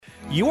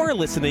You are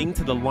listening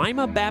to the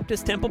Lima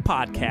Baptist Temple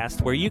podcast,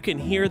 where you can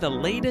hear the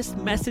latest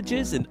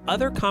messages and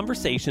other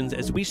conversations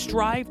as we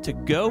strive to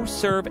go,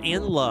 serve,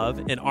 and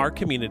love in our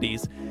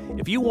communities.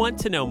 If you want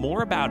to know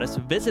more about us,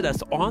 visit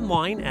us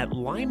online at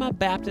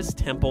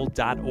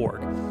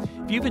limabaptisttemple.org.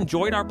 If you've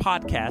enjoyed our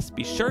podcast,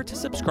 be sure to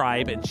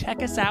subscribe and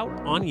check us out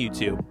on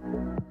YouTube.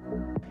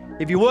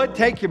 If you would,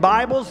 take your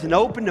Bibles and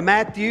open to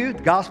Matthew,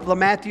 the Gospel of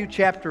Matthew,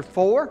 chapter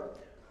 4,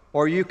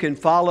 or you can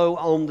follow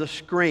on the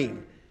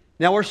screen.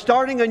 Now, we're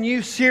starting a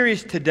new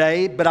series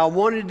today, but I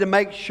wanted to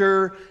make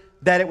sure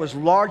that it was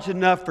large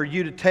enough for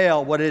you to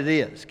tell what it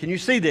is. Can you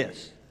see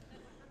this?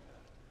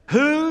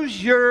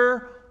 Who's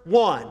your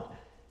one?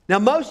 Now,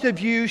 most of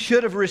you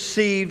should have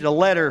received a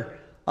letter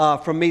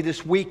from me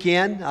this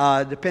weekend,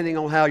 depending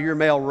on how your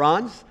mail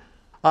runs,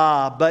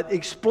 but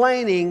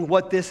explaining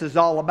what this is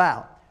all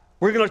about.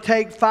 We're going to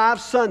take 5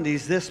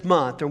 Sundays this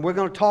month, and we're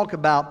going to talk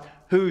about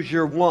who's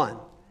your one.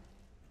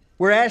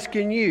 We're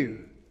asking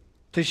you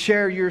to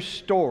share your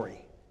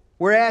story.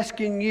 We're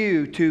asking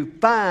you to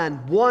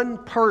find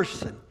one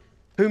person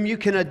whom you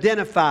can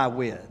identify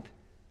with,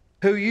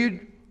 who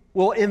you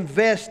will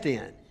invest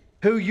in,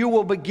 who you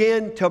will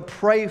begin to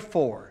pray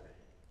for,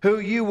 who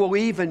you will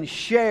even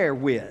share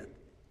with.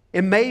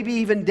 And maybe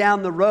even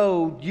down the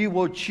road, you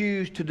will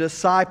choose to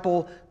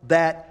disciple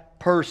that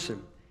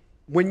person.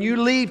 When you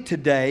leave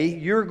today,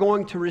 you're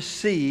going to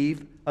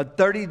receive a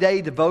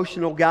 30-day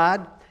devotional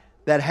guide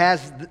that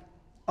has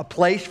a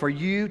place for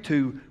you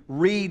to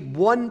read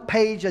 1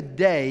 page a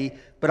day,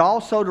 but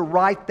also to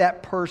write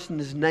that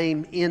person's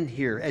name in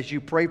here as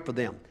you pray for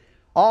them.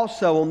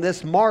 Also, on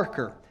this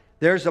marker,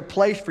 there's a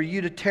place for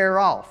you to tear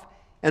off.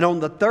 And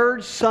on the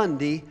 3rd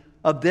Sunday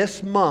of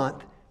this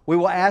month, we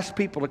will ask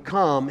people to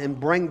come and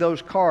bring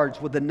those cards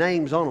with the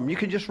names on them. You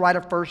can just write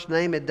a first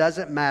name, it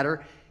doesn't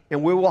matter.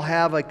 And we will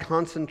have a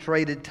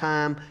concentrated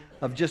time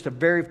of just a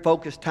very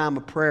focused time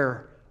of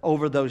prayer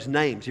over those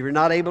names. If you're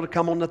not able to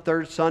come on the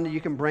 3rd Sunday,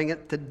 you can bring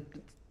it to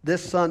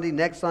this Sunday,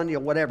 next Sunday, or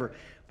whatever.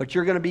 But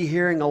you're going to be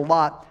hearing a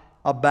lot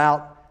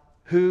about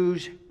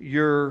who's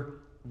your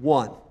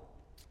one.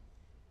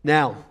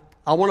 Now,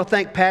 I want to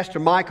thank Pastor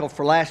Michael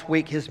for last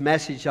week, his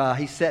message.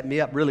 He set me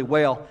up really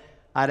well.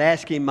 I'd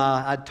asked him,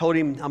 I told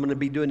him I'm going to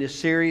be doing this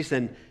series,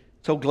 and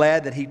so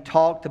glad that he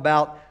talked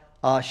about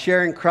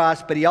sharing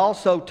Christ, but he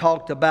also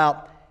talked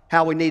about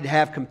how we need to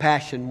have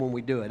compassion when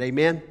we do it.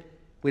 Amen?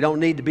 We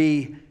don't need to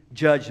be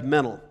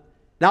judgmental.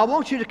 Now, I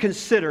want you to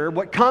consider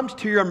what comes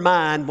to your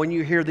mind when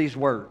you hear these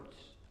words.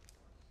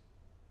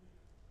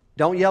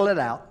 Don't yell it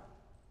out.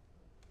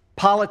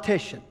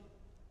 Politician.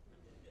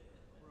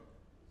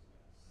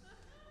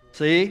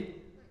 See?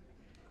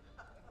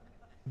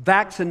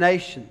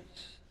 Vaccinations.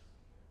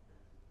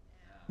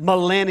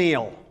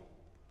 Millennial.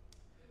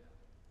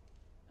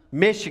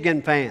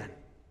 Michigan fan.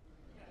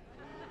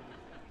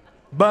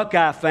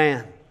 Buckeye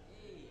fan.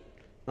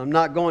 I'm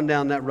not going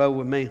down that road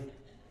with me.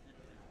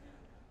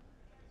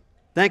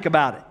 Think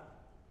about it.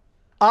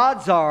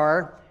 Odds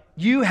are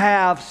you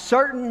have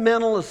certain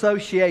mental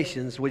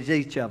associations with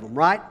each of them,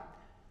 right?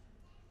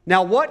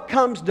 Now, what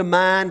comes to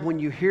mind when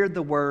you hear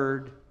the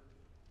word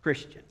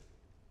Christian?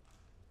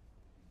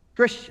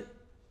 Christian.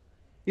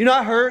 You know,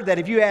 I heard that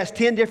if you ask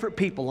 10 different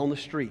people on the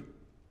street,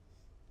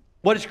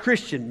 what does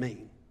Christian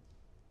mean?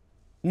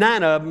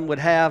 9 of them would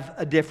have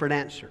a different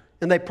answer,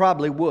 and they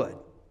probably would.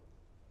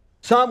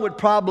 Some would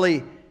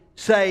probably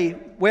say,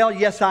 well,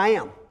 yes, I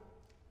am.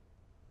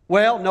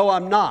 Well, no,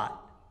 I'm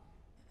not.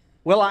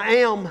 Well, I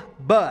am,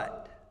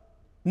 but.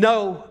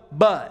 No,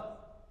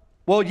 but.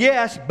 Well,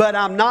 yes, but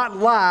I'm not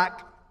like.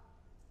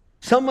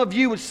 Some of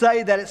you would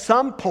say that at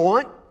some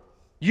point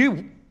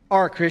you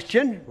are a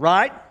Christian,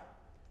 right?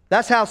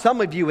 That's how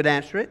some of you would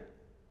answer it.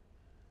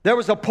 There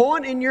was a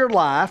point in your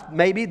life,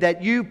 maybe,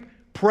 that you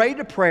prayed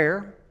a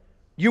prayer,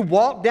 you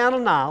walked down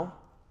an aisle,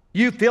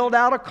 you filled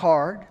out a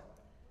card,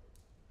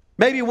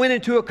 maybe went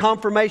into a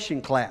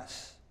confirmation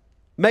class.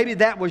 Maybe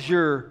that was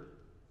your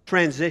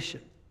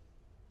transition.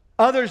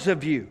 Others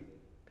of you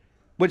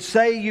would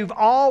say you've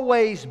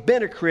always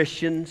been a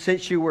Christian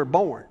since you were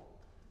born.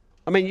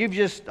 I mean, you've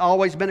just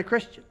always been a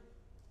Christian.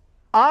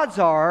 Odds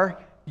are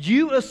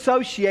you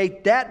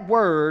associate that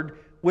word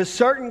with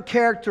certain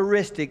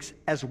characteristics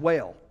as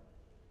well.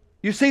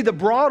 You see, the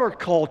broader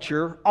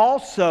culture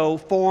also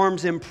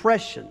forms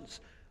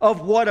impressions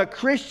of what a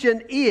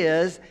Christian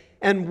is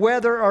and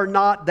whether or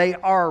not they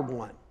are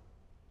one.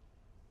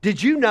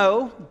 Did you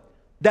know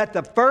that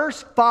the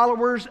first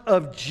followers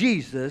of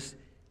Jesus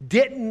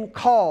didn't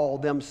call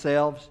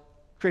themselves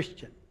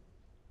Christian?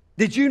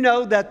 Did you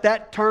know that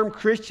that term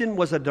Christian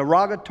was a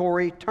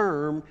derogatory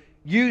term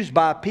used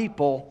by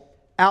people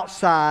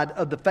outside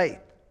of the faith?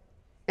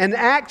 In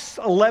Acts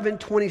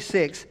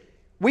 11:26,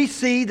 we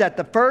see that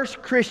the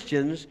first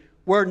Christians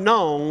were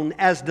known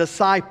as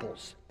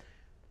disciples.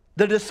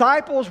 The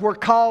disciples were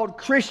called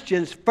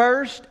Christians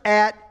first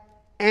at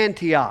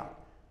Antioch.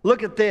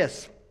 Look at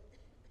this.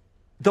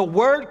 The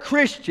word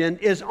Christian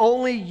is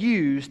only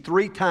used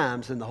 3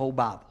 times in the whole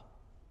Bible.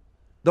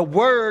 The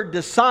word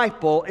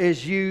disciple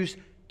is used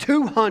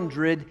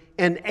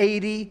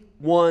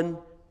 281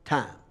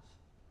 times.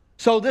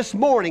 So this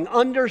morning,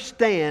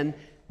 understand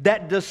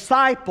that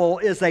disciple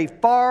is a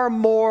far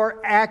more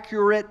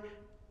accurate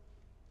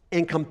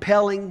and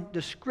compelling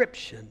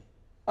description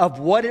of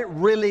what it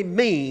really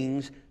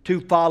means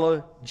to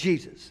follow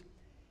Jesus.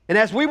 And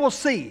as we will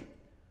see,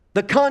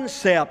 the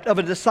concept of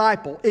a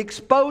disciple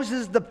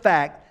exposes the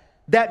fact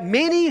that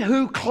many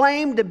who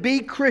claim to be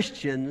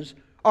Christians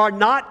are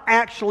not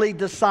actually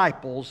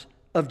disciples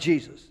of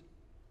Jesus.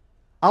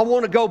 I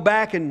want to go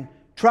back and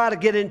try to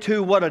get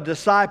into what a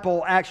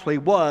disciple actually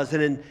was.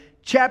 And in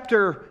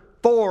chapter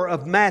 4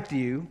 of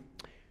Matthew,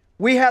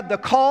 we have the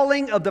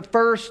calling of the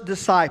first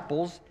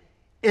disciples,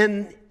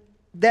 and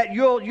that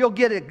you'll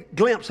get a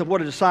glimpse of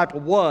what a disciple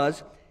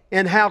was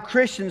and how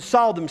Christians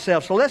saw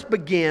themselves. So let's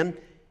begin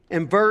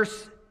in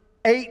verse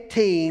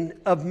 18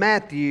 of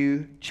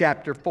Matthew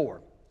chapter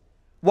 4.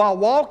 While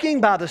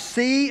walking by the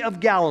Sea of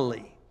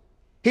Galilee,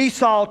 he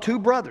saw two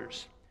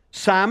brothers,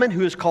 Simon,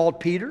 who is called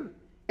Peter,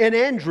 and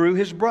Andrew,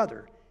 his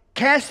brother,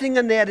 casting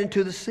a net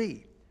into the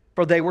sea,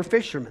 for they were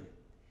fishermen.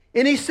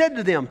 And he said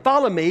to them,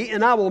 "Follow me,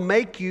 and I will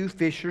make you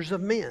fishers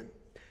of men."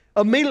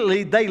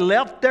 Immediately they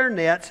left their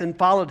nets and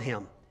followed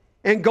him.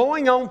 And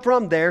going on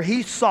from there,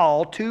 he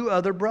saw two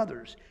other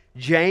brothers,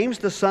 James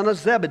the son of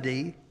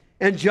Zebedee,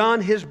 and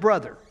John his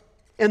brother,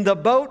 in the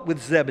boat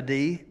with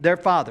Zebedee their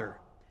father.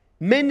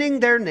 Mending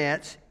their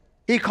nets,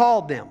 he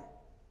called them.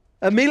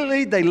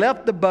 Immediately they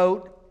left the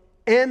boat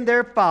and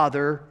their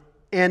father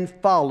and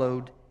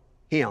followed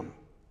him.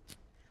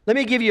 Let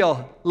me give you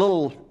a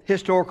little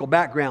historical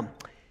background.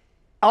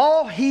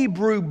 All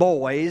Hebrew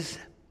boys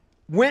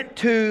went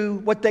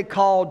to what they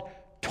called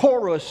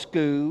Torah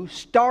school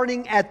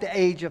starting at the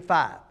age of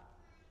 5.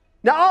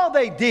 Now, all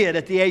they did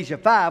at the age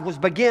of 5 was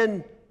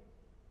begin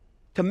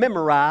to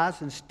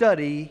memorize and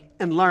study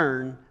and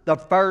learn the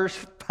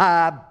first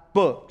 5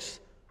 books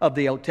of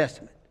the Old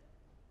Testament.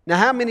 Now,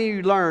 how many of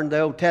you learned the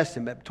Old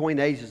Testament between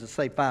the ages of,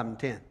 say, 5 and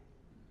 10?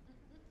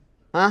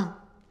 Huh?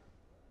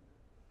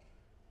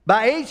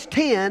 By age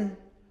 10,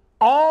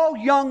 all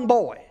young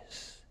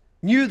boys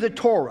knew the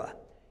Torah,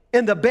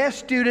 and the best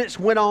students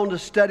went on to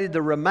study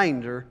the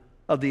remainder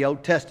of the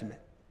Old Testament.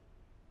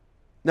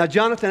 Now,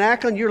 Jonathan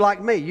Ackland, you're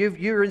like me.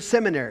 You're in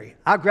seminary.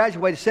 I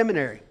graduated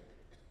seminary.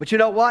 But you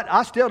know what?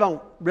 I still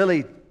don't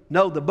really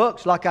know the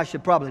books like I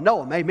should probably know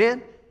them.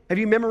 Amen? Have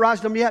you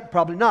memorized them yet?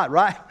 Probably not,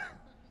 right?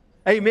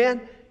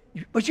 Amen?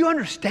 But you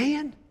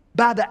understand,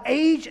 by the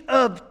age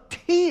of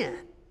 10,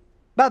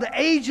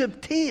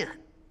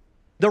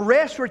 the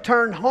rest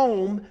returned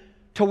home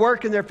to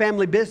work in their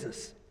family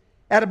business.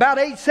 At about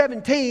age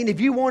 17, if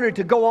you wanted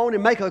to go on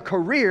and make a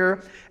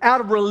career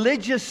out of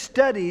religious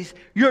studies,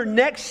 your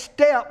next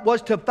step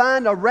was to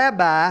find a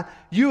rabbi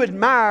you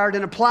admired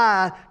and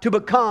apply to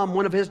become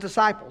one of his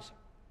disciples.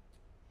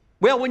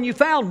 Well, when you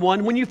found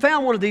one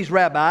of these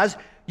rabbis,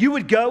 you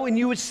would go and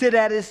you would sit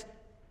at his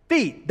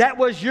feet. That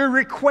was your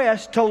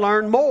request to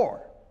learn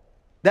more.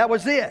 That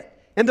was it.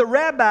 And the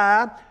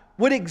rabbi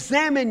would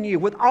examine you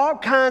with all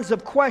kinds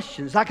of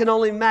questions, I can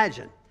only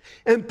imagine,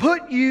 and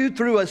put you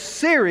through a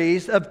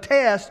series of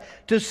tests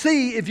to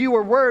see if you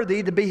were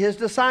worthy to be his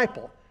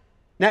disciple.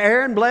 Now,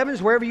 Aaron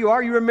Blevins, wherever you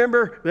are, you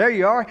remember, there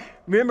you are.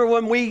 Remember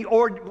when we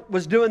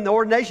was doing the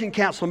ordination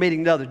council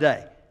meeting the other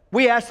day?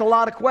 We asked a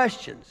lot of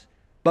questions.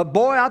 But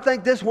boy, I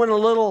think this went a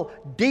little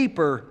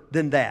deeper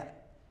than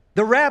that.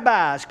 The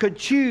rabbis could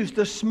choose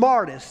the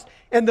smartest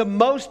and the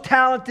most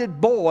talented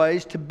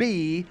boys to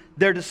be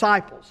their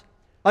disciples.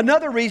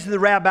 Another reason the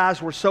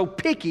rabbis were so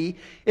picky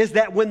is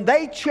that when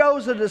they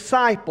chose a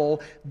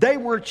disciple, they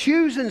were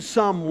choosing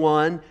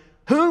someone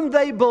whom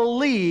they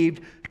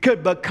believed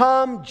could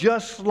become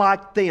just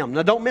like them.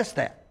 Now, don't miss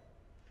that.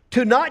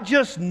 To not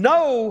just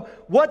know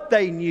what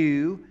they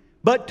knew,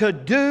 but to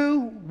do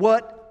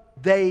what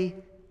they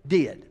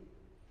did.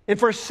 And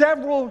for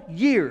several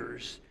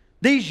years,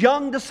 these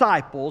young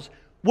disciples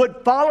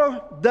would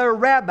follow their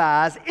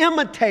rabbis,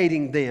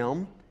 imitating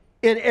them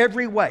in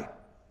every way.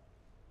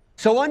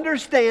 So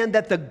understand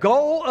that the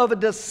goal of a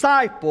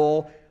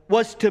disciple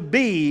was to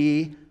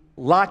be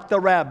like the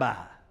rabbi.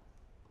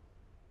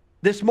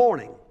 This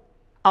morning,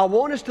 I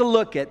want us to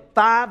look at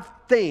 5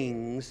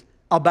 things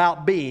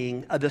about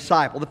being a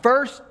disciple. The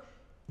first,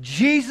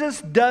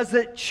 Jesus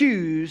doesn't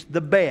choose the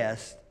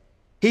best.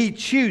 He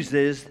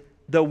chooses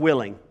the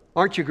willing.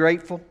 Aren't you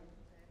grateful?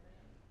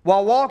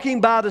 While walking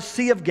by the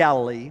Sea of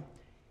Galilee,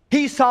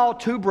 he saw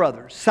 2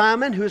 brothers,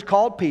 Simon, who is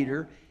called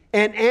Peter,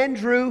 and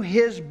Andrew,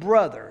 his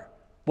brother.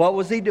 What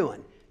was he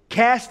doing?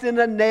 Casting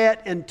a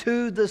net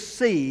into the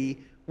sea.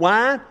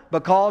 Why?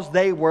 Because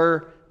they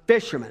were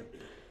fishermen.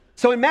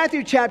 So in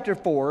Matthew chapter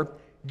 4,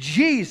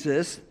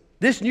 Jesus,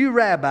 this new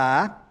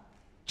rabbi,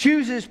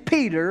 chooses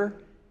Peter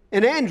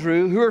and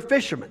Andrew, who are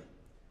fishermen.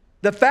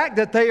 The fact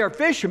that they are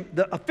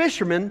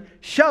fishermen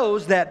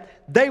shows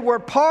that they were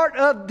part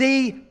of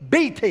the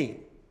B team.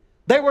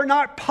 They were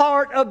not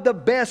part of the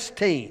best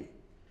team.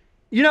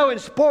 You know, in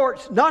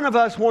sports, none of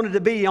us wanted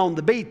to be on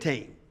the B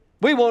team.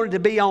 We wanted to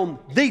be on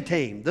the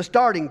team, the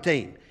starting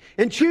team.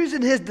 In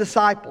choosing his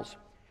disciples,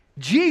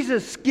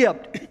 Jesus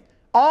skipped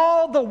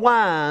all the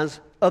whys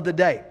of the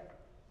day.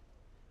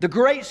 The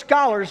great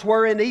scholars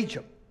were in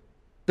Egypt.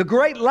 The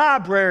great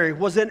library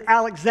was in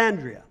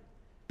Alexandria.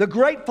 The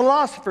great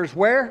philosophers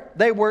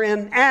they were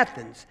in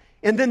Athens.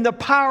 And then the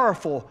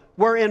powerful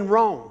were in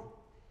Rome.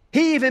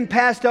 He even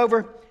passed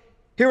over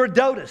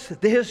Herodotus,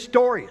 the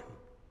historian,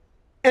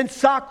 and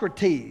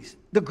Socrates,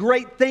 the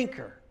great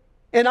thinker,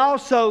 and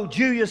also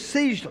Julius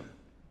Caesar,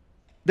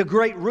 the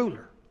great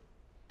ruler.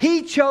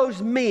 He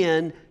chose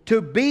men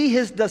to be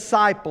his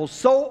disciples,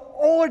 so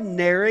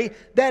ordinary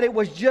that it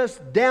was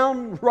just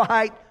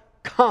downright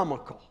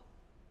comical.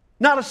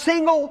 Not a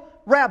single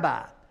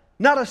rabbi,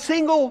 not a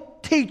single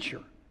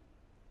teacher,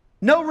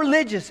 no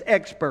religious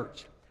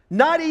experts,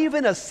 not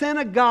even a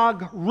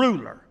synagogue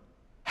ruler.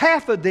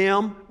 Half of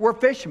them were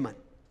fishermen.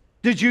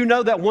 Did you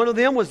know that one of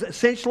them was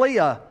essentially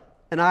an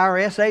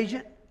IRS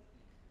agent?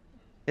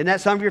 Isn't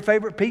that some of your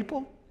favorite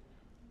people?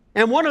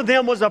 And one of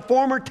them was a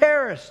former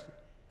terrorist.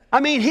 I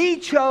mean, he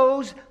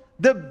chose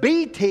the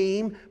B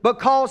team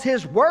because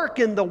his work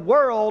in the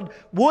world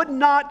would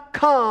not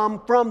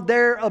come from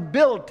their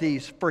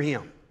abilities for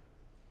him.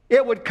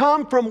 It would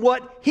come from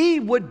what he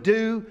would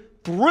do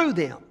through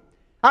them.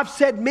 I've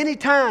said many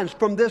times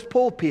from this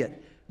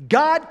pulpit,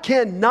 God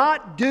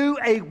cannot do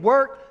a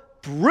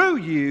work through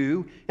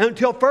you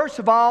until, first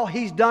of all,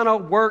 He's done a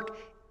work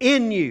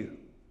in you.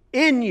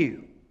 In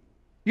you.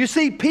 You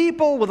see,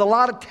 people with a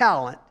lot of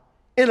talent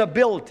and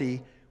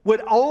ability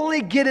would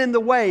only get in the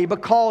way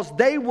because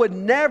they would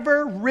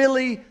never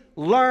really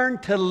learn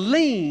to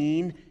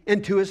lean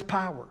into His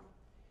power.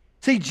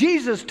 See,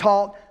 Jesus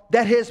taught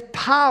that His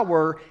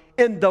power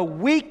in the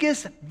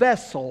weakest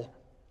vessel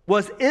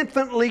was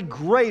infinitely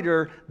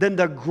greater than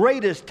the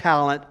greatest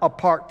talent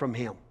apart from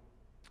Him.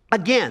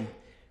 Again,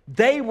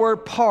 they were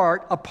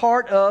a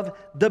part of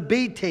the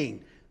B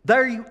team.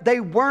 They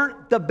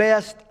weren't the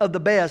best of the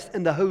best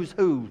in the Who's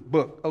Who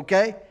book,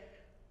 okay?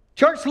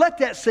 Church, let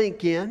that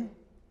sink in.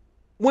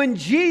 When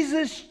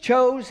Jesus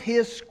chose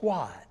His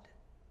squad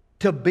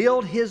to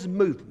build His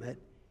movement,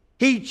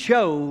 He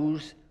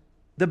chose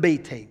the B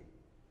team.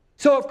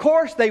 So, of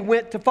course, they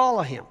went to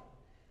follow Him.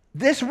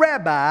 This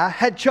rabbi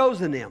had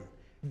chosen them,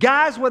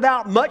 guys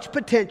without much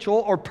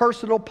potential or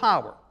personal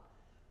power,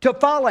 to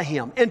follow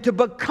Him and to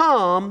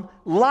become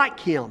like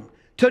Him,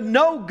 to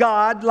know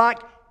God like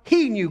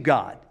He knew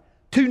God,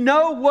 to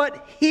know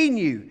what He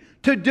knew,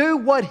 to do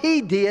what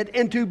He did,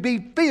 and to be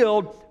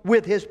filled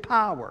with His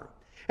power.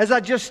 As I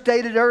just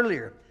stated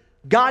earlier,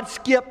 God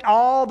skipped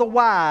all the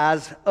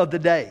wise of the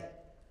day,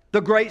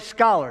 the great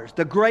scholars,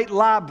 the great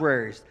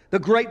libraries, the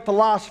great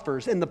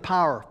philosophers, and the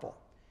powerful.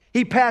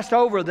 He passed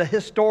over the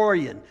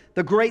historian,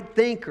 the great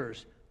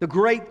thinkers, the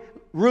great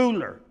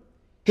ruler.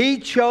 He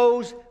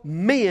chose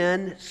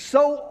men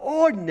so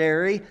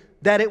ordinary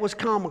that it was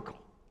comical.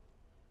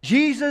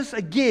 Jesus,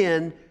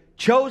 again,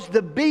 chose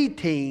the B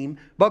team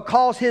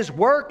because His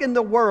work in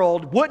the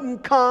world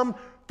wouldn't come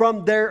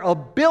from their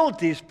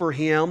abilities for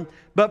Him,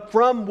 but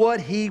from what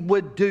He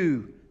would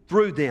do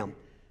through them.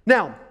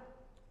 Now,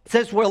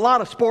 since a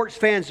lot of sports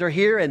fans are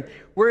here and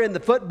we're in the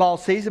football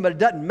season, but it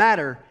doesn't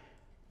matter.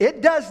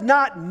 It does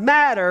not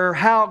matter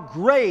how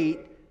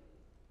great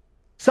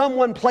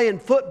someone playing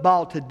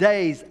football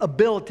today's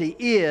ability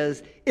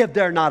is if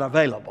they're not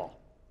available.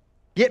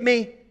 Get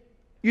me?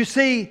 You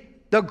see,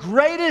 the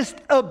greatest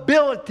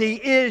ability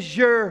is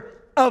your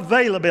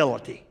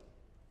availability.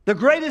 The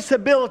greatest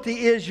ability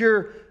is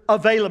your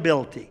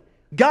availability.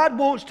 God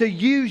wants to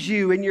use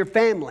you in your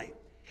family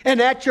and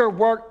at your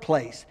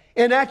workplace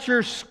and at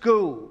your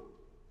school.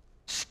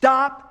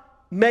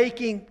 Stop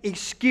making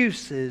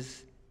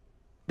excuses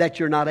that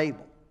you're not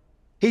able.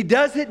 He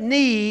doesn't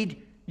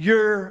need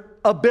your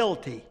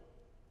ability.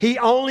 He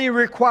only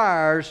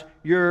requires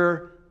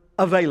your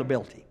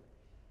availability.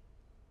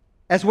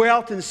 As we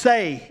often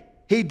say,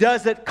 He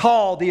doesn't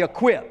call the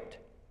equipped.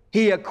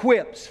 He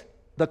equips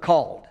the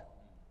called.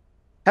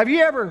 Have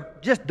you ever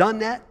just done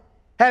that?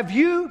 Have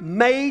you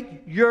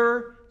made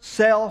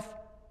yourself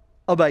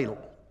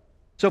available?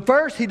 So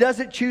first, He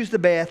doesn't choose the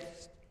best.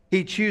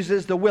 He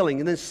chooses the willing.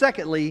 And then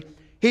secondly,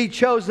 He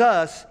chose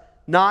us,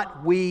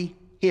 not we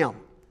Him.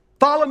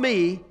 Follow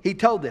me, He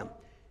told them.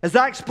 As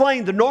I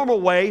explained, the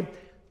normal way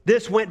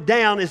this went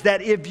down is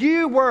that if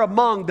you were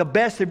among the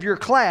best of your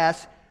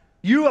class,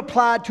 you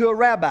applied to a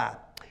rabbi.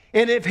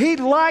 And if he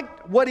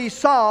liked what he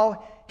saw,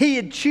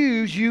 he'd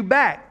choose you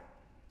back.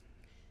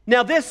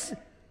 Now his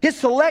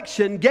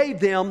selection gave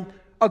them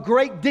a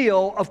great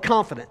deal of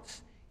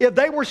confidence. If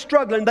they were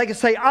struggling, they could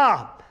say,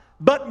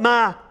 but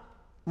my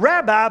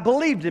rabbi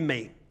believed in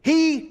me.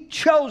 He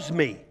chose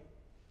me.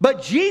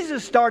 But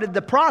Jesus started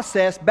the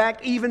process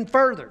back even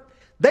further.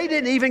 They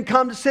didn't even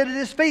come to sit at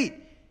His feet.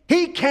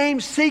 He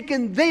came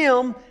seeking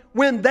them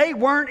when they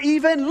weren't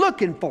even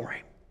looking for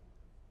Him.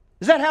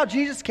 Is that how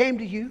Jesus came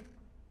to you?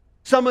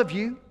 Some of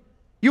you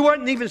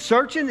weren't even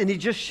searching and He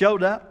just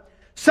showed up.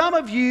 Some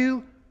of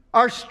you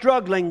are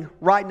struggling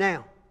right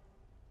now.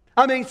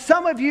 I mean,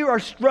 some of you are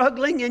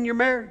struggling in your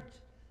marriage.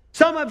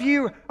 Some of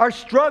you are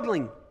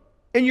struggling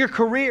in your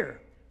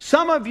career.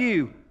 Some of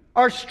you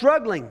are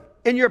struggling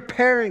in your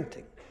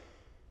parenting.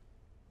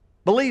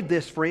 Believe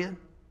this, friend.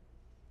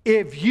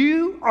 If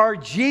you are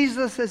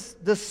Jesus'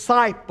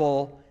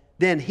 disciple,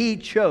 then He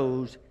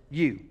chose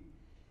you.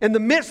 In the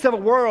midst of a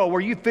world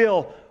where you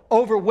feel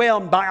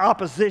overwhelmed by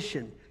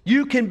opposition,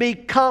 you can be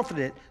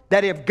confident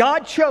that if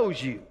God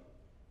chose you,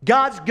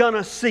 God's going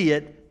to see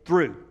it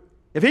through.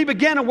 If He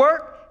began a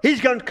work,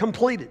 He's going to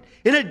complete it.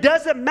 And it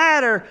doesn't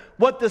matter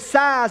what the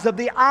size of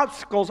the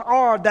obstacles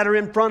are that are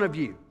in front of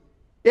you.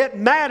 It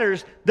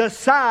matters the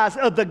size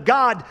of the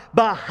God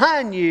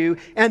behind you,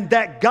 and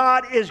that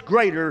God is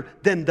greater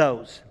than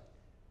those.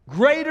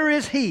 Greater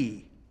is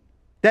He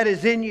that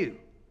is in you.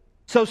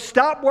 So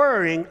stop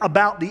worrying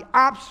about the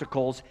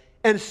obstacles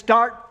and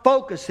start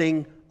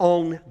focusing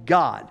on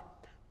God.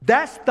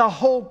 That's the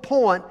whole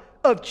point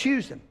of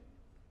choosing.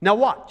 Now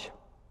watch.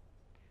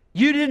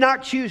 You did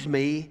not choose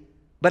me,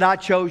 but I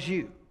chose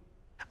you.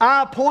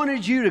 I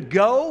appointed you to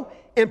go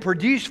and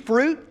produce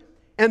fruit,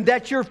 and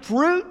that your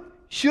fruit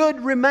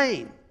should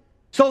remain,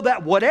 so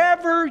that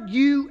whatever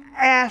you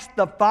ask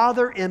the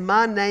Father in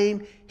my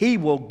name, He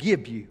will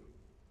give you.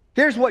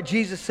 Here's what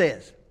Jesus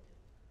says.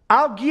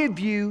 I'll give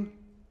you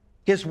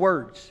His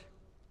words.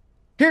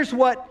 Here's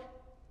what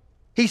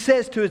He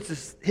says to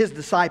His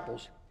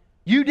disciples.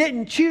 You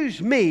didn't choose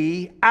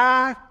me,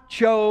 I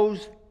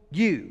chose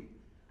you.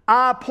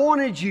 I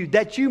appointed you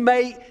that you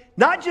may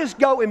not just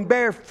go and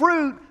bear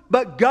fruit,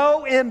 but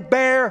go and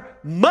bear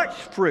much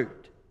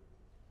fruit.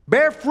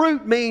 Bear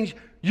fruit means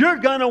you're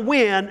going to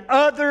win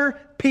other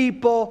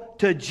people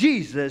to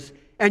Jesus,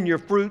 and your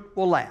fruit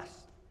will last.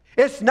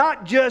 It's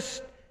not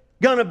just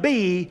going to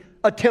be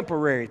a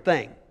temporary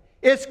thing.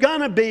 It's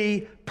going to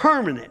be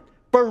permanent,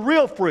 for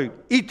real fruit,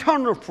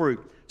 eternal fruit,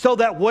 so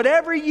that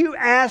whatever you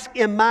ask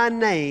in my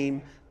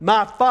name,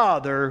 my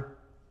Father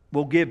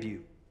will give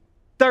you.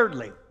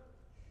 Thirdly,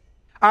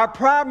 our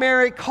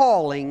primary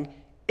calling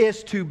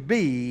is to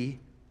be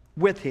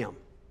with Him.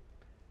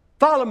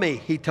 Follow me,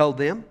 He told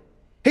them.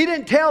 He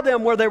didn't tell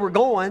them where they were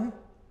going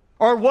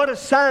or what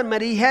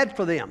assignment He had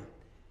for them.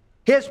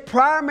 His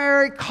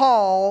primary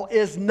call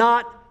is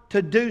not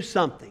to do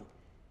something.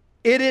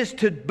 It is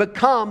to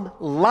become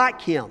like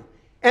Him.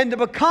 And to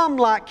become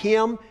like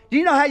Him, do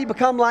you know how you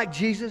become like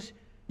Jesus?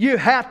 You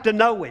have to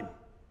know Him.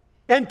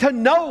 And to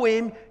know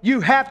Him,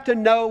 you have to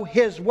know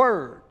His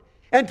Word.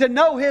 And to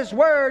know His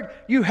Word,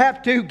 you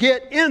have to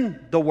get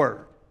in the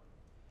Word.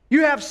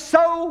 You have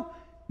so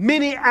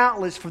many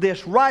outlets for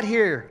this right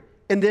here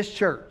in this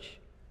church.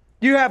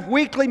 You have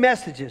weekly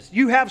messages.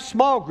 You have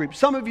small groups.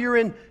 Some of you are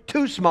in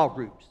 2 small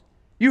groups.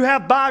 You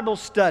have Bible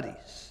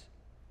studies.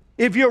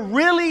 If you're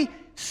really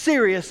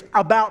serious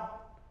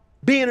about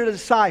being a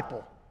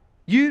disciple,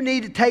 you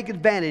need to take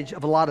advantage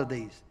of a lot of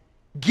these.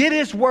 Get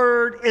His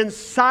Word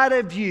inside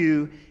of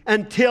you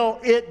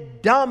until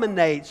it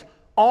dominates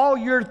all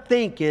your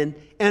thinking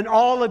and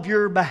all of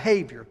your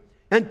behavior.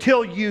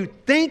 Until you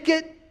think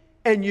it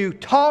and you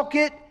talk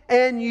it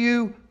and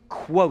you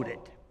quote it.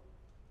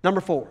 Number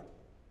 4.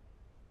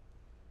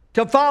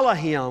 To follow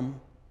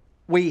Him,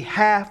 we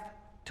have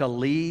to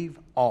leave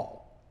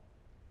all.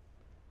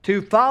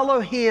 To follow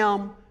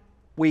Him,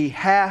 we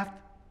have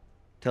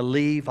to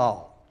leave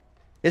all.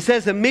 It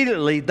says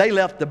immediately they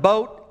left the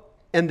boat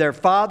and their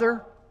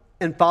father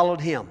and followed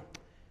Him.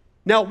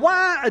 Now,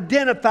 why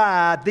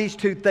identify these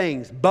 2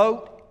 things,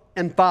 boat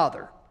and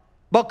father?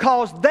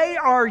 Because they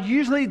are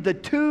usually the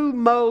 2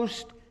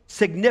 most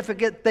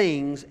significant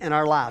things in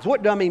our lives.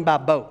 What do I mean by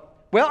boat?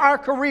 Well, our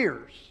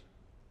careers,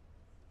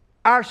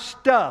 our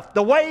stuff,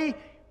 the way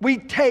we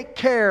take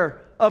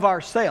care of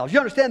ourselves. You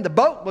understand, the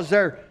boat was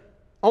their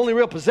only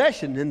real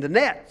possession in the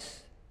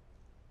nets.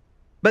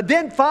 But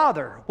then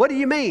father, what do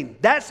you mean?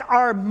 That's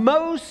our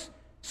most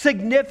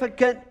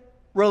significant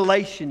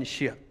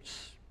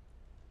relationships.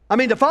 I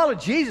mean, to follow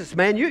Jesus,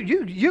 man,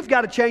 you've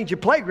got to change your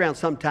playground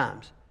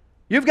sometimes.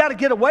 You've got to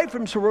get away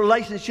from some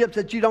relationships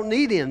that you don't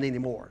need in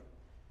anymore.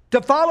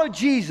 To follow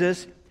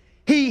Jesus,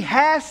 He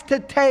has to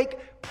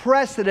take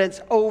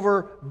precedence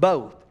over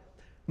both.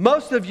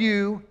 Most of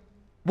you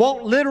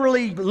won't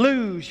literally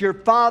lose your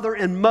father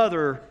and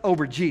mother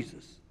over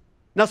Jesus.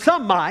 Now,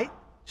 some might,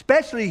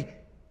 especially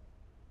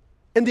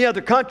in the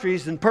other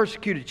countries and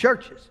persecuted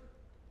churches.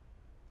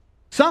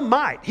 Some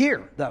might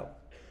here, though.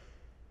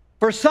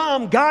 For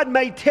some, God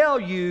may tell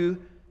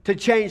you to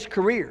change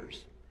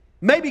careers.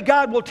 Maybe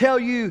God will tell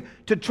you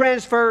to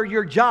transfer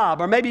your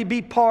job, or maybe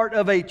be part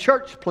of a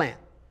church plant,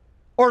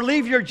 or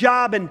leave your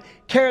job and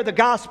carry the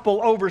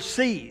gospel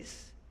overseas.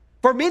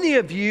 For many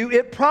of you,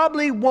 it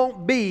probably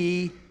won't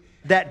be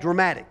that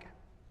dramatic.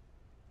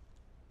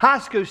 High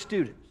school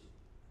students,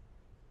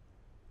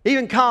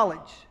 even college.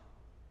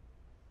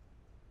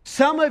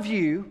 Some of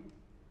you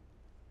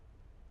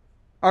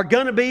are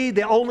going to be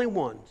the only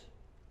ones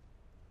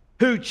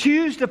who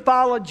choose to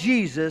follow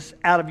Jesus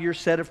out of your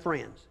set of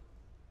friends.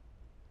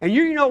 And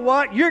you know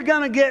what? You're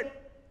going to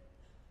get,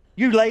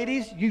 you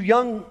ladies, you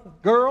young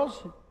girls,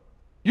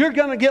 you're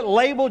going to get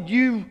labeled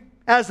you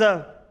as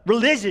a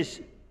religious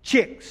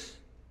chicks,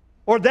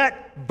 or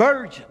that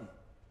virgin,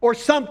 or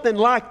something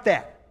like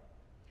that.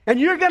 And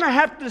you're going to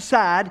have to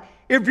decide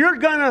if you're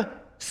going to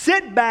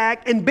sit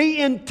back and be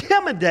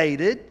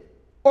intimidated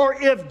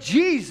or if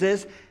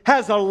Jesus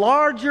has a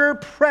larger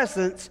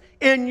presence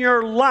in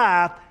your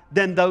life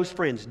than those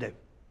friends do.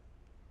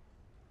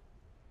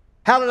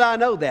 How did I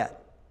know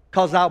that?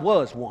 Because I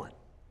was one.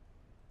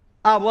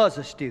 I was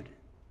a student.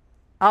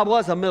 I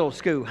was a middle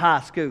school,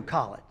 high school,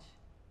 college.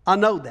 I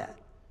know that.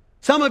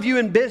 Some of you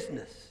in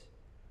business,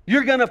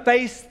 you're going to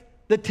face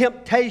the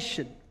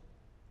temptation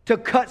to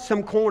cut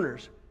some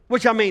corners,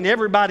 which I mean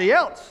everybody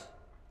else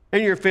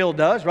in your field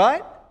does,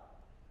 right?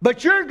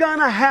 But you're going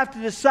to have to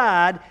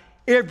decide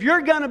if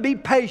you're going to be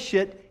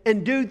patient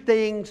and do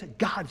things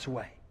God's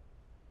way.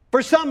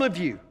 For some of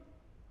you,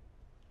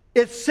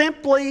 it's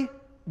simply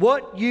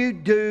what you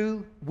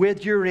do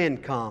with your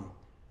income.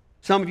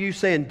 Some of you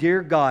saying,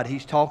 "Dear God,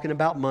 he's talking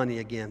about money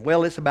again."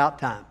 Well, it's about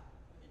time.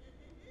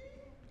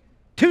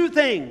 Two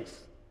things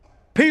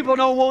people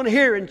don't want to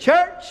hear in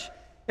church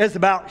is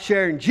about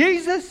sharing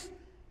Jesus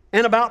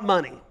and about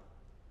money.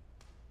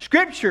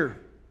 Scripture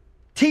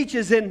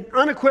teaches in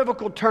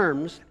unequivocal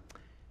terms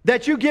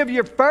that you give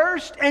your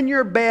first and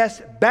your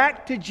best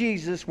back to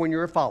Jesus when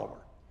you're a follower,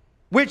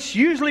 which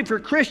usually for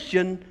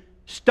Christian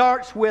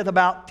starts with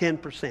about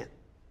 10%.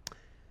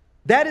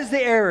 That is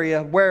the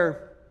area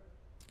where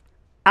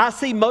I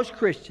see most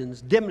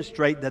Christians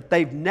demonstrate that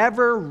they've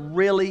never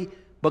really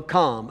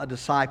become a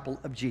disciple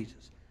of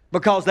Jesus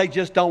because they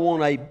just don't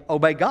want to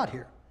obey God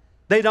here.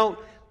 They don't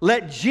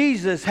let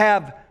Jesus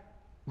have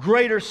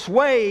greater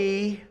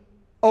sway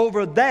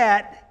over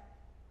that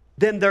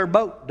than their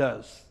boat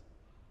does,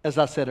 as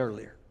I said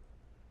earlier.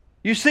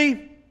 You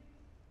see,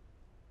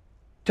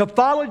 to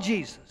follow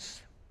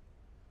Jesus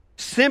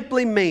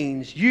simply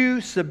means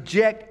you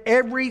subject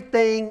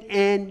everything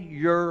in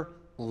your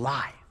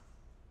life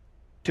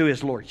to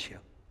His Lordship.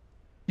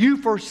 You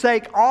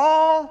forsake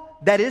all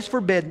that is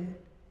forbidden,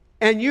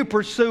 and you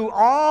pursue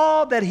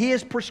all that He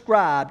has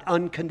prescribed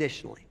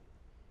unconditionally.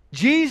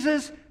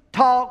 Jesus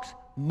talks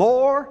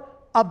more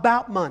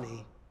about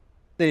money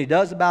than He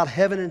does about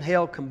heaven and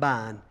hell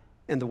combined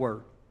in the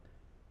Word.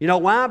 You know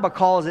why?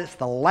 Because it's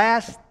the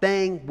last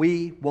thing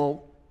we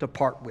want to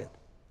part with.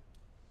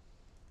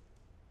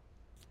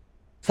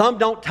 Some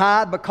don't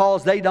tithe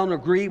because they don't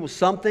agree with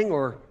something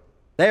or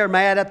they are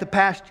mad at the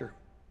pastor.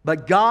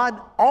 But God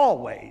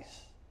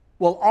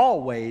will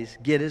always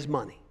get His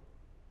money.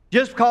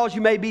 Just because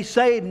you may be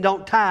saved and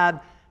don't tithe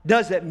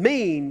doesn't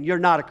mean you're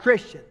not a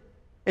Christian.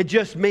 It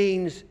just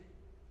means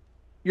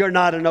you're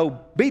not an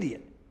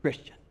obedient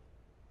Christian.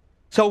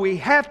 So we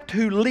have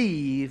to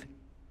leave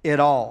it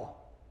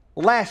all.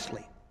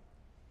 Lastly,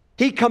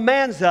 He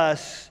commands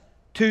us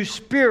to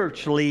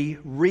spiritually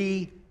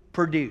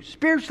reproduce.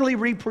 Spiritually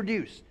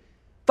reproduce.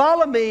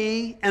 Follow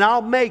me and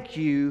I'll make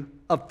you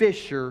a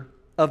fisher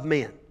of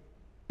men.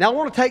 Now I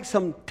want to take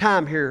some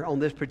time here on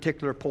this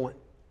particular point.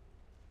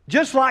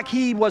 Just like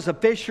He was a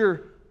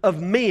fisher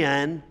of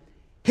men,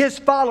 His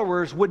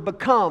followers would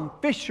become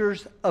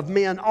fishers of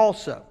men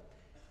also.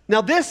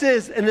 Now this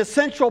is an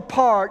essential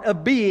part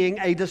of being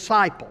a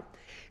disciple.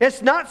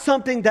 It's not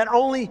something that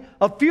only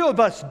a few of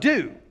us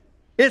do.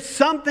 It's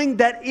something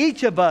that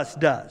each of us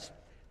does.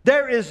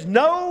 There is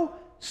no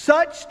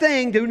such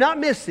thing, do not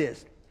miss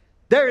this,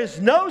 there is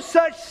no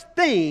such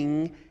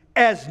thing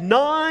as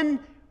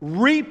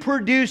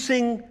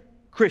non-reproducing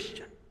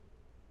Christian.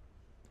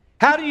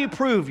 How do you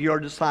prove you're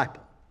a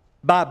disciple?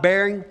 By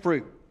bearing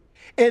fruit.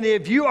 And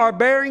if you are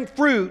bearing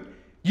fruit,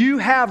 you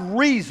have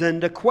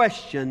reason to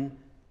question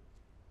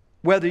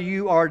whether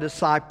you are a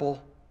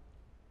disciple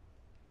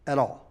at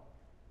all.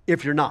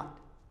 If you're not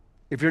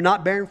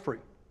bearing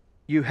fruit,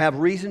 you have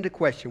reason to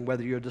question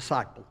whether you're a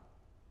disciple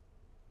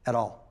at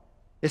all.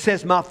 It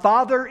says, "My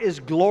Father is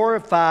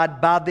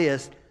glorified by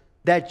this,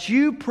 that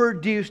you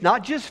produce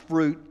not just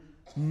fruit,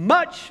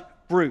 much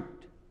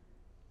fruit,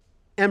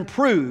 and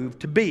prove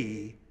to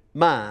be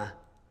my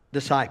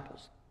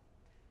disciples."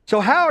 So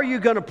how are you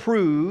going to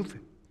prove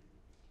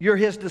you're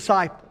His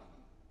disciple?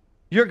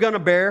 You're going to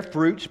bear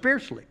fruit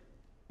spiritually.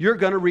 You're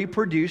going to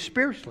reproduce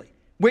spiritually.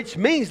 Which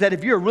means that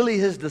if you're really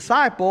His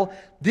disciple,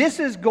 this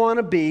is going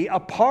to be a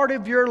part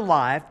of your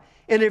life.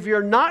 And if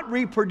you're not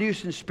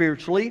reproducing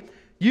spiritually,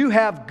 you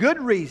have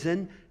good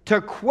reason to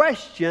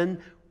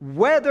question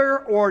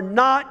whether or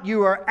not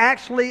you are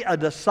actually a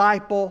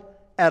disciple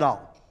at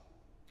all.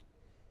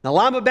 Now,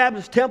 Lima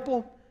Baptist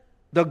Temple,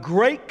 the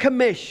Great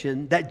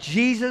Commission that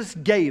Jesus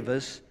gave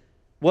us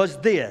was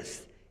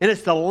this. And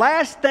it's the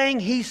last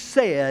thing He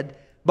said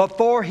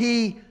before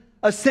He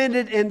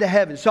ascended into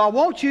heaven. So I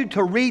want you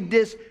to read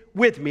this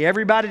with me,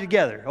 everybody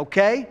together,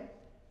 okay?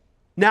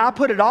 Now I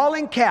put it all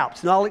in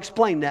caps, and I'll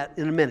explain that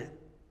in a minute.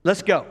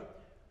 Let's go.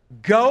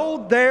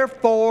 "Go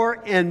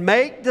therefore and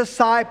make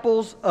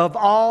disciples of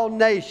all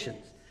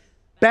nations,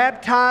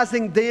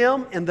 baptizing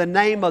them in the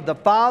name of the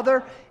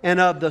Father and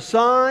of the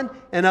Son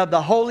and of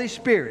the Holy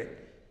Spirit,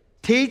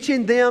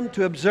 teaching them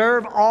to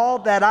observe all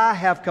that I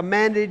have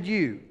commanded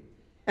you.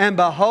 And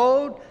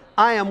behold,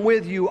 I am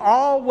with you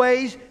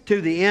always to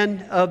the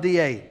end of the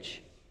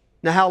age."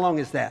 Now, how long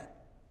is that?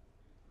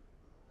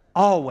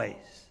 Always.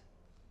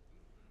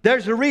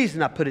 There's a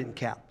reason I put it in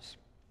caps.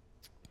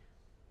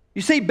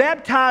 You see,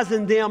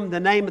 baptizing them in the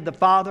name of the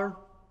Father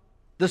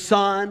the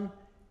Son,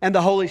 and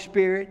the Holy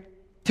Spirit,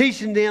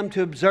 teaching them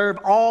to observe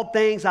all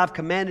things I've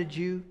commanded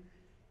you.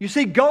 You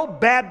see, go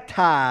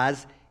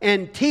baptize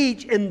and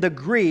teach in the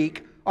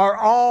Greek are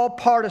all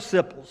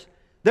participles.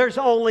 There's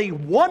only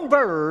one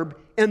verb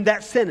in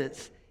that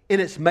sentence, and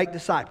it's make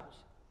disciples.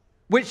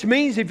 Which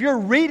means if you're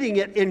reading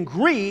it in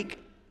Greek,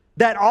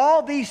 that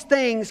all these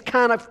things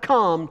kind of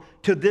come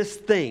to this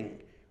thing.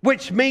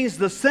 Which means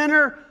the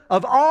center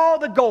of all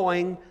the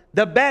going,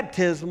 the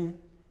baptism,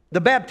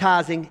 the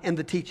baptizing, and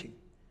the teaching.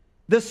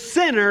 The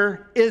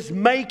center is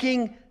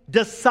making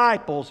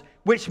disciples,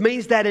 which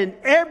means that in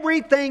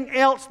everything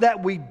else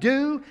that we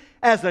do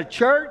as a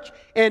church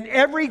and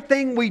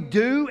everything we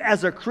do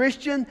as a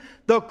Christian,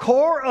 the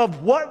core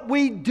of what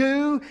we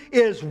do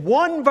is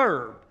one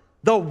verb.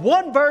 The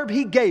one verb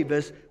He gave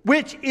us,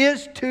 which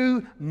is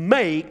to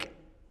make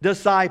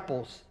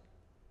disciples.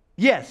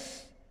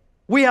 Yes,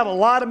 we have a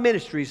lot of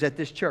ministries at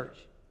this church.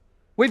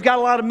 We've got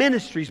a lot of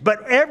ministries,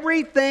 but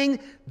everything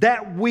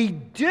that we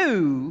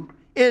do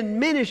in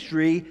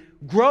ministry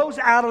grows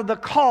out of the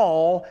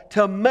call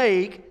to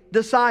make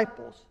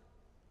disciples.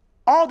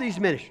 All these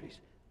ministries.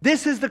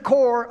 This is the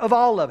core of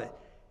all of it.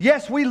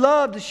 Yes, we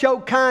love to show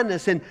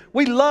kindness and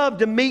we love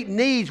to meet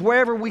needs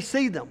wherever we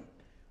see them.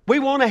 We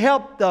want to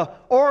help the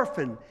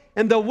orphan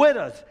and the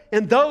widows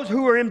and those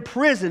who are in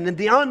prison and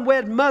the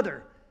unwed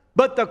mother.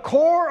 But the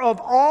core of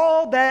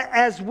all that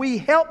as we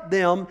help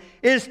them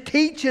is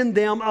teaching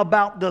them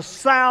about the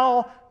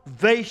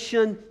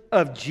salvation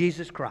of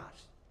Jesus Christ.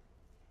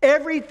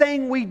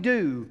 Everything we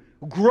do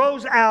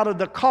grows out of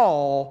the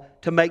call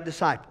to make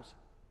disciples.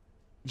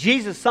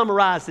 Jesus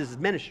summarized His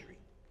ministry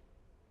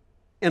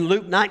in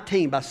Luke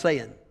 19 by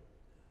saying,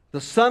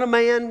 the Son of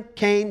Man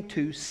came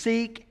to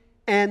seek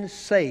and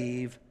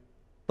save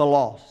the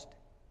lost.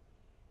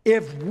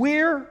 If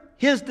we're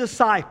His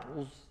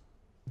disciples,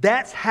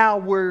 that's how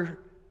we're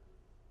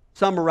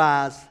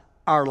summarize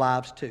our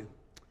lives too.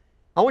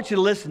 I want you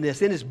to listen to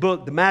this. In his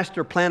book, The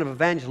Master Plan of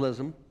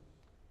Evangelism,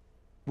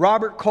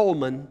 Robert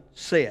Coleman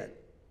said,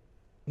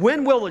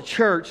 when will the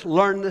church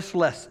learn this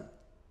lesson?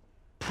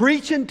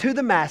 Preaching to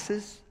the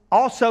masses,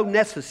 also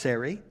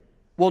necessary,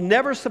 will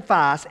never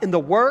suffice in the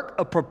work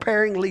of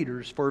preparing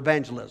leaders for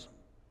evangelism.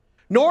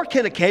 Nor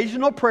can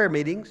occasional prayer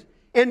meetings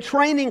and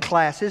training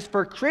classes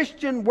for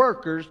Christian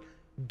workers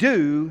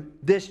do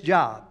this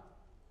job.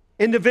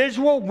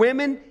 Individual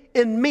women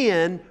and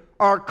men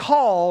are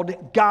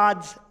called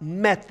God's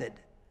method.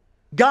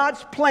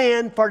 God's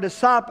plan for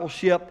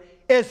discipleship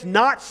is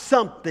not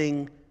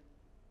something,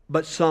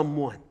 but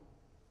someone.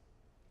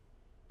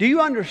 Do you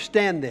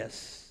understand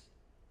this?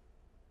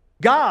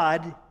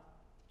 God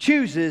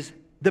chooses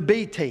the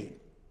B team.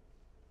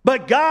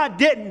 But God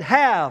didn't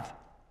have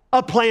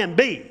a plan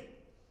B.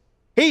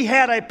 He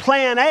had a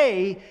plan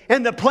A,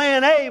 and the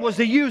plan A was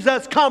to use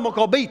us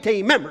comical B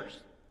team members.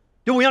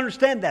 Do we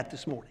understand that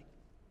this morning?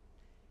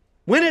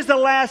 When is the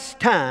last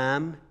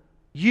time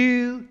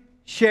you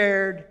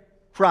shared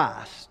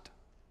Christ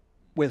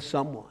with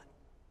someone?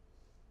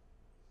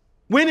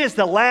 When is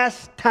the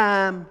last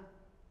time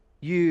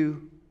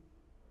you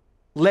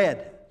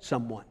led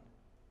someone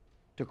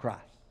to Christ?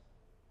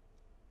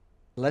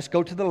 Let's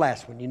go to the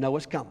last one. You know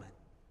what's coming.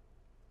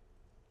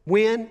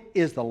 When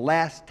is the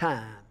last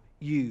time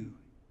you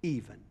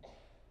even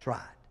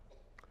tried?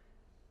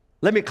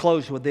 Let me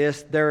close with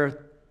this. There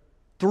are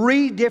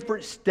 3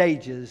 different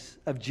stages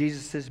of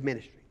Jesus'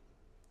 ministry.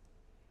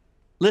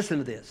 Listen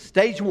to this.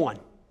 Stage 1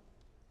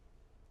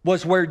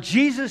 was where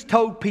Jesus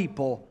told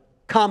people,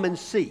 come and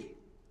see.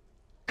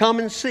 Come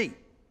and see.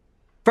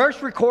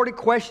 First recorded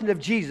question of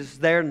Jesus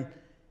there in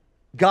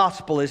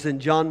Gospel is in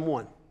John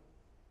 1.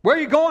 Where are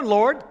you going,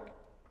 Lord?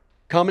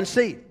 Come and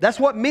see. That's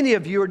what many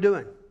of you are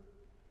doing.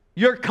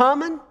 You're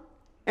coming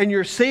and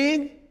you're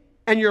seeing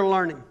and you're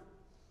learning.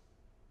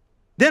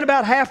 Then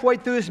about halfway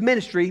through His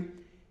ministry,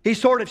 He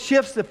sort of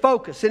shifts the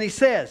focus and He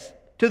says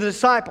to the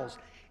disciples,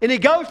 and He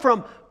goes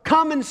from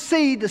come and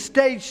see to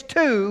stage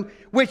 2,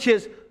 which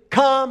is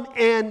come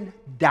and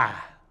die.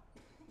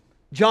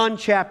 John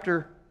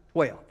chapter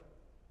 12.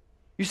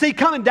 You see,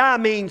 come and die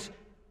means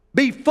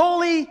be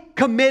fully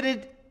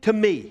committed to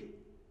me.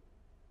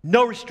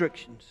 No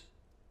restrictions.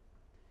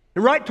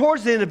 And right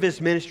towards the end of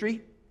His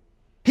ministry,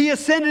 He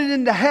ascended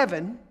into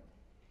heaven.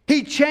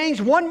 He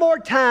changed one more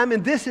time,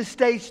 and this is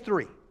stage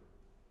 3.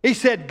 He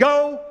said,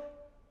 go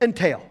and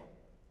tell.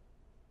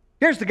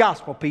 Here's the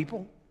gospel,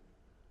 people.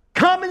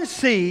 Come and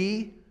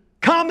see,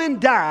 come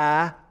and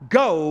die,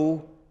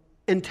 go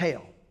and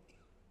tell.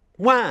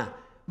 Why?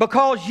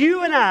 Because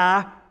you and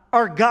I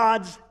are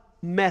God's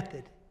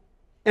method.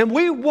 And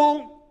we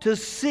want to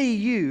see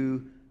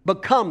you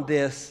become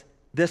this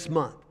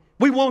month.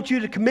 We want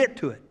you to commit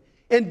to it.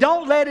 And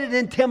don't let it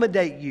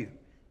intimidate you.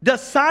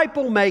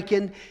 Disciple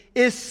making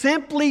is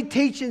simply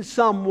teaching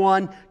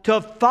someone to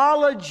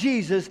follow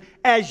Jesus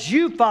as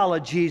you follow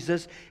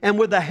Jesus and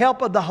with the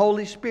help of the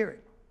Holy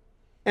Spirit.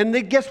 And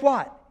then guess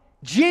what?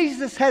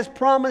 Jesus has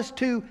promised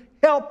to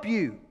help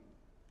you.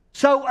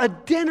 So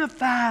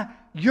identify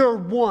your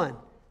one.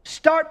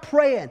 Start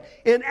praying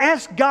and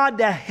ask God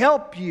to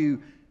help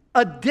you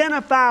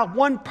Identify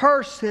one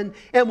person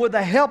and with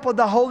the help of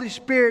the Holy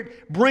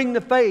Spirit, bring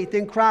the faith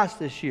in Christ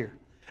this year.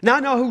 Now I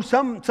know who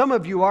some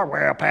of you are.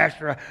 Well,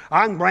 Pastor,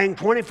 I can bring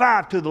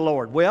 25 to the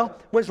Lord. Well,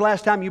 when's the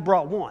last time you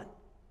brought one?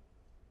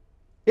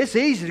 It's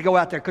easy to go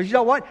out there because you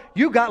know what?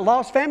 You've got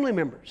lost family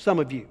members, some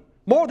of you.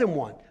 More than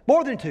one,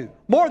 more than two,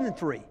 more than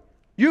three.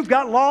 You've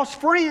got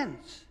lost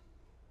friends.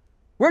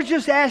 We're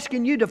just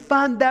asking you to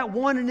find that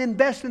one and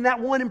invest in that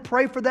one and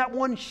pray for that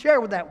one and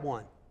share with that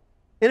one.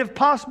 And if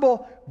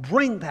possible,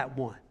 bring that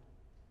one.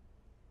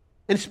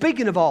 And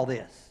speaking of all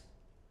this,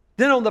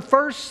 then on the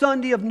first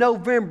Sunday of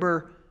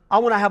November, I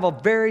want to have a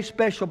very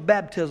special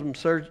baptism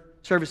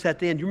service at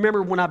the end. You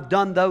remember when I've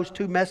done those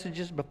two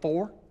messages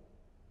before?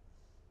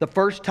 The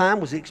first time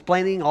was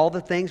explaining all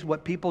the things,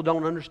 what people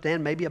don't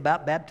understand maybe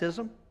about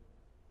baptism.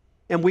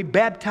 And we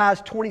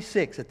baptized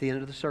 26 at the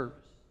end of the service.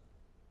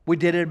 We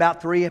did it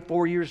about 3 or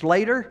 4 years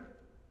later,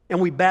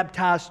 and we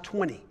baptized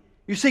 20.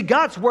 You see,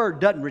 God's Word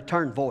doesn't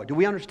return void. Do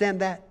we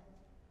understand that?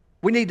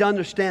 We need to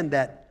understand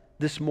that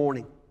this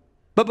morning.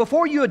 But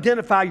before you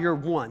identify your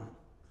one,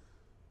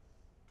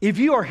 if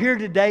you are here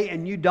today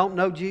and you don't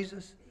know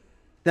Jesus,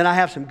 then I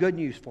have some good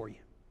news for you.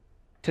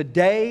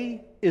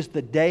 Today is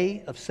the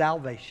day of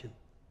salvation.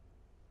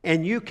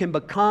 And you can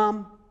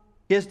become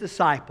His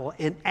disciple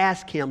and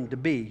ask Him to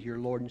be your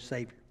Lord and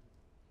Savior.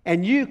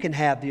 And you can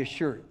have the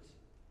assurance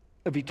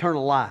of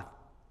eternal life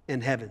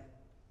in heaven.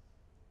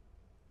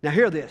 Now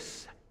hear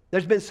this.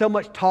 There's been so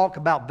much talk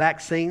about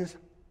vaccines.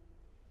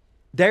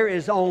 There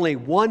is only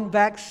one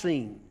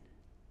vaccine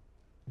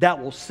that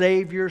will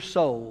save your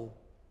soul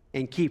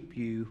and keep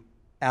you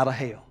out of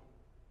hell.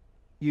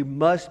 You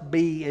must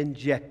be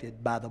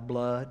injected by the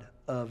blood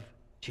of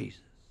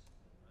Jesus.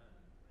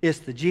 It's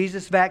the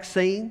Jesus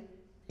vaccine,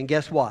 and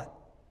guess what?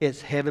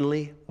 It's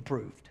heavenly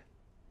approved.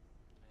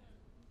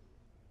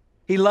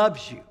 He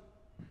loves you,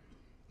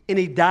 and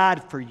He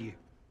died for you.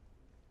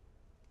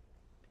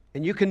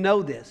 And you can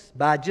know this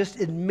by just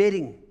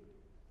admitting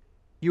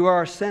you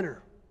are a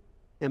sinner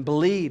and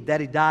believe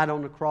that He died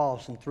on the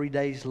cross, and 3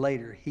 days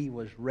later He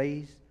was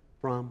raised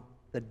from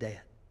the dead.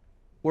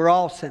 We're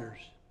all sinners.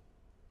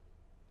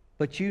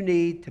 But you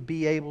need to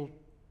be able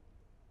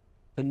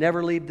to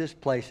never leave this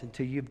place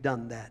until you've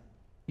done that.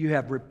 You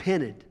have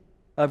repented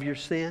of your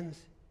sins.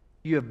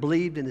 You have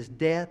believed in His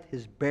death,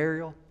 His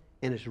burial,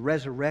 and His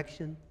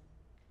resurrection.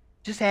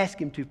 Just ask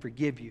Him to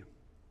forgive you,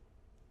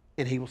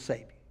 and He will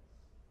save you.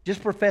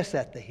 Just profess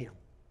that to Him.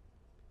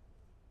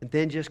 And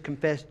then just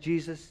confess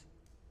Jesus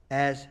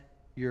as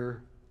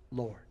your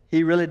Lord.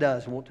 He really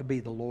does want to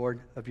be the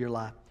Lord of your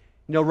life.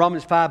 You know,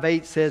 Romans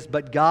 5:8 says,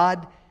 "But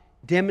God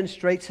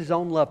demonstrates His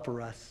own love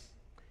for us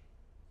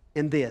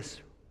in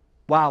this: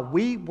 while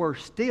we were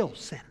still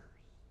sinners,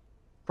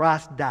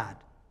 Christ died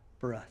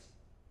for us."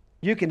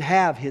 You can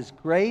have His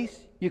grace.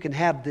 You can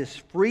have this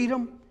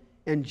freedom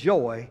and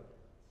joy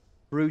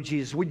through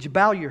Jesus. Would you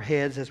bow your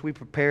heads as we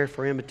prepare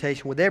for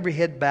invitation with every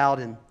head bowed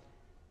and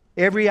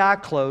every eye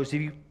closed?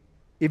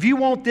 If you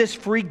want this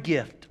free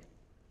gift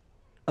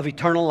of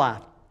eternal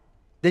life,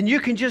 then you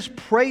can just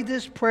pray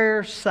this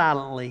prayer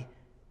silently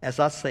as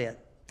I say it.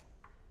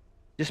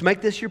 Just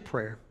make this your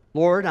prayer.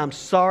 Lord, I'm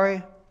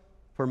sorry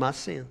for my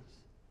sins.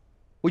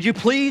 Would you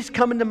please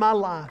come into my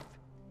life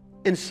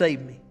and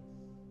save me?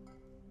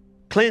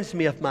 Cleanse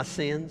me of my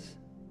sins.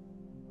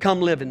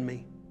 Come live in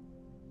me.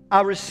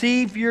 I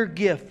receive your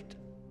gift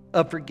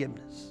of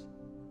forgiveness.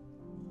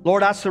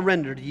 Lord, I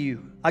surrender to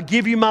you. I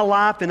give you my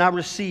life and I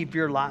receive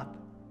your life.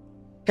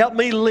 Help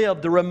me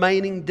live the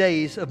remaining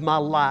days of my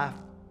life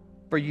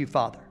for you,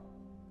 Father.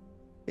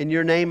 In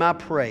your name I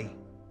pray.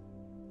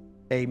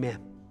 Amen.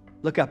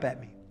 Look up at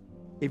me.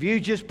 If you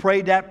just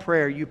prayed that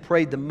prayer, you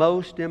prayed the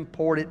most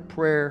important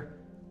prayer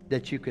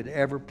that you could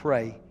ever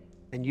pray,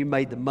 and you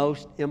made the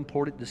most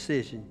important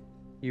decision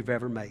you've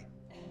ever made.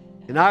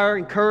 And I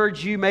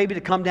encourage you maybe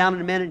to come down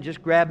in a minute and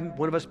just grab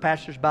one of us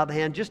pastors by the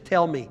hand. Just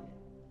tell me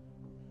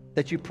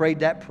that you prayed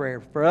that prayer.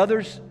 For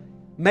others,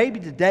 maybe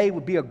today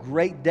would be a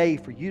great day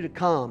for you to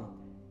come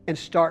and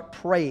start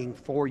praying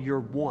for your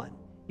one.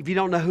 If you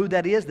don't know who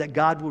that is, that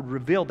God would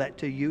reveal that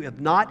to you. If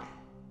not,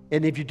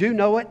 and if you do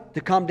know it,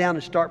 to come down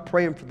and start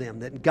praying for them,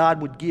 that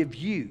God would give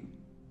you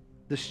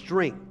the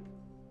strength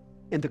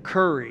and the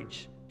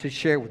courage to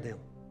share with them.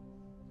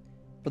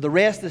 For the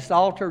rest, this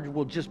altar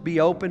will just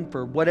be open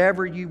for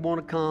whatever you want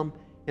to come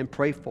and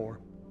pray for.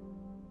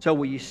 So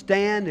will you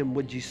stand and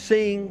would you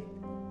sing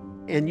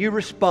and you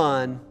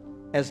respond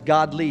as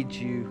God leads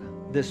you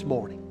this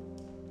morning?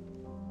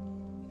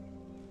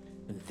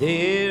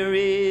 There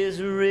is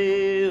a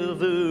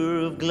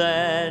river of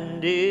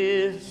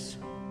gladness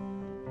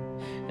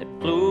that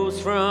flows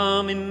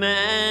from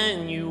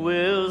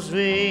Emmanuel's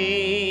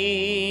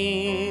veins.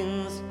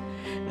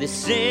 The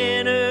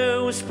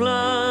sinner was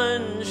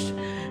plunged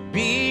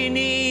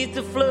beneath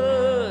the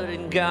flood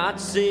and got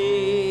saved.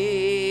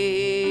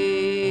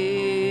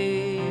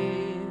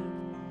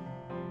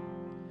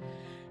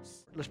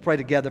 Let's pray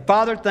together.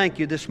 Father, thank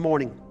you this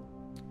morning.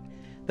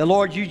 The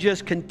Lord, you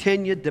just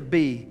continued to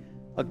be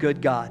a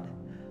good God.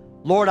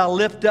 Lord, I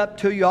lift up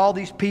to you all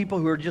these people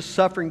who are just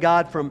suffering,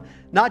 God, from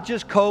not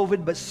just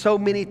COVID, but so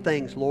many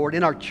things, Lord,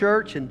 in our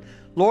church and,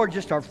 Lord,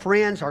 just our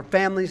friends, our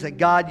families, that,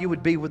 God, you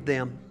would be with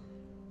them,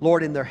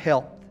 Lord, in their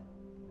health.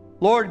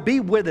 Lord, be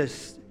with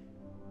us.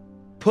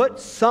 Put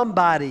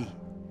somebody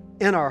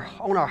on our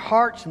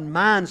hearts and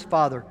minds,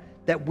 Father,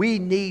 that we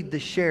need to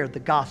share the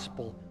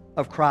gospel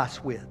of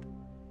Christ with.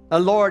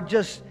 Lord,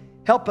 just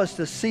help us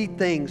to see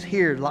things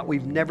here like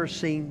we've never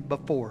seen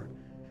before,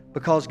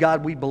 because,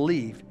 God, we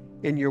believe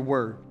in your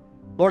word.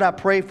 Lord, I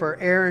pray for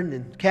Aaron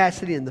and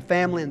Cassidy and the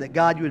family, and that,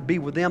 God, you would be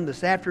with them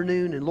this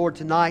afternoon, and, Lord,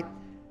 tonight,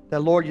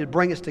 that, Lord, you'd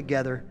bring us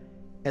together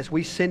as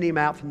we send him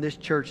out from this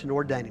church and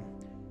ordain him.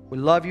 We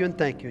love you and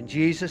thank you. In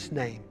Jesus'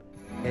 name,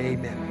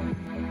 amen.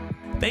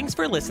 Thanks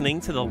for listening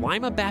to the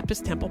Lima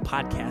Baptist Temple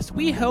podcast.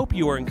 We hope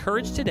you are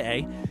encouraged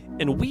today,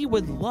 and we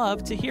would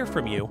love to hear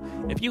from you.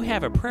 If you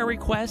have a prayer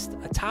request,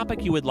 a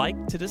topic you would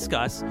like to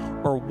discuss,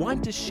 or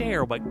want to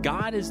share what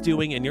God is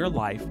doing in your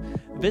life,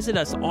 visit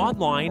us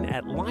online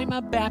at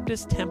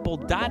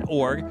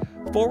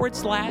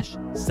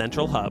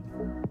limabaptisttemple.org/Central Hub.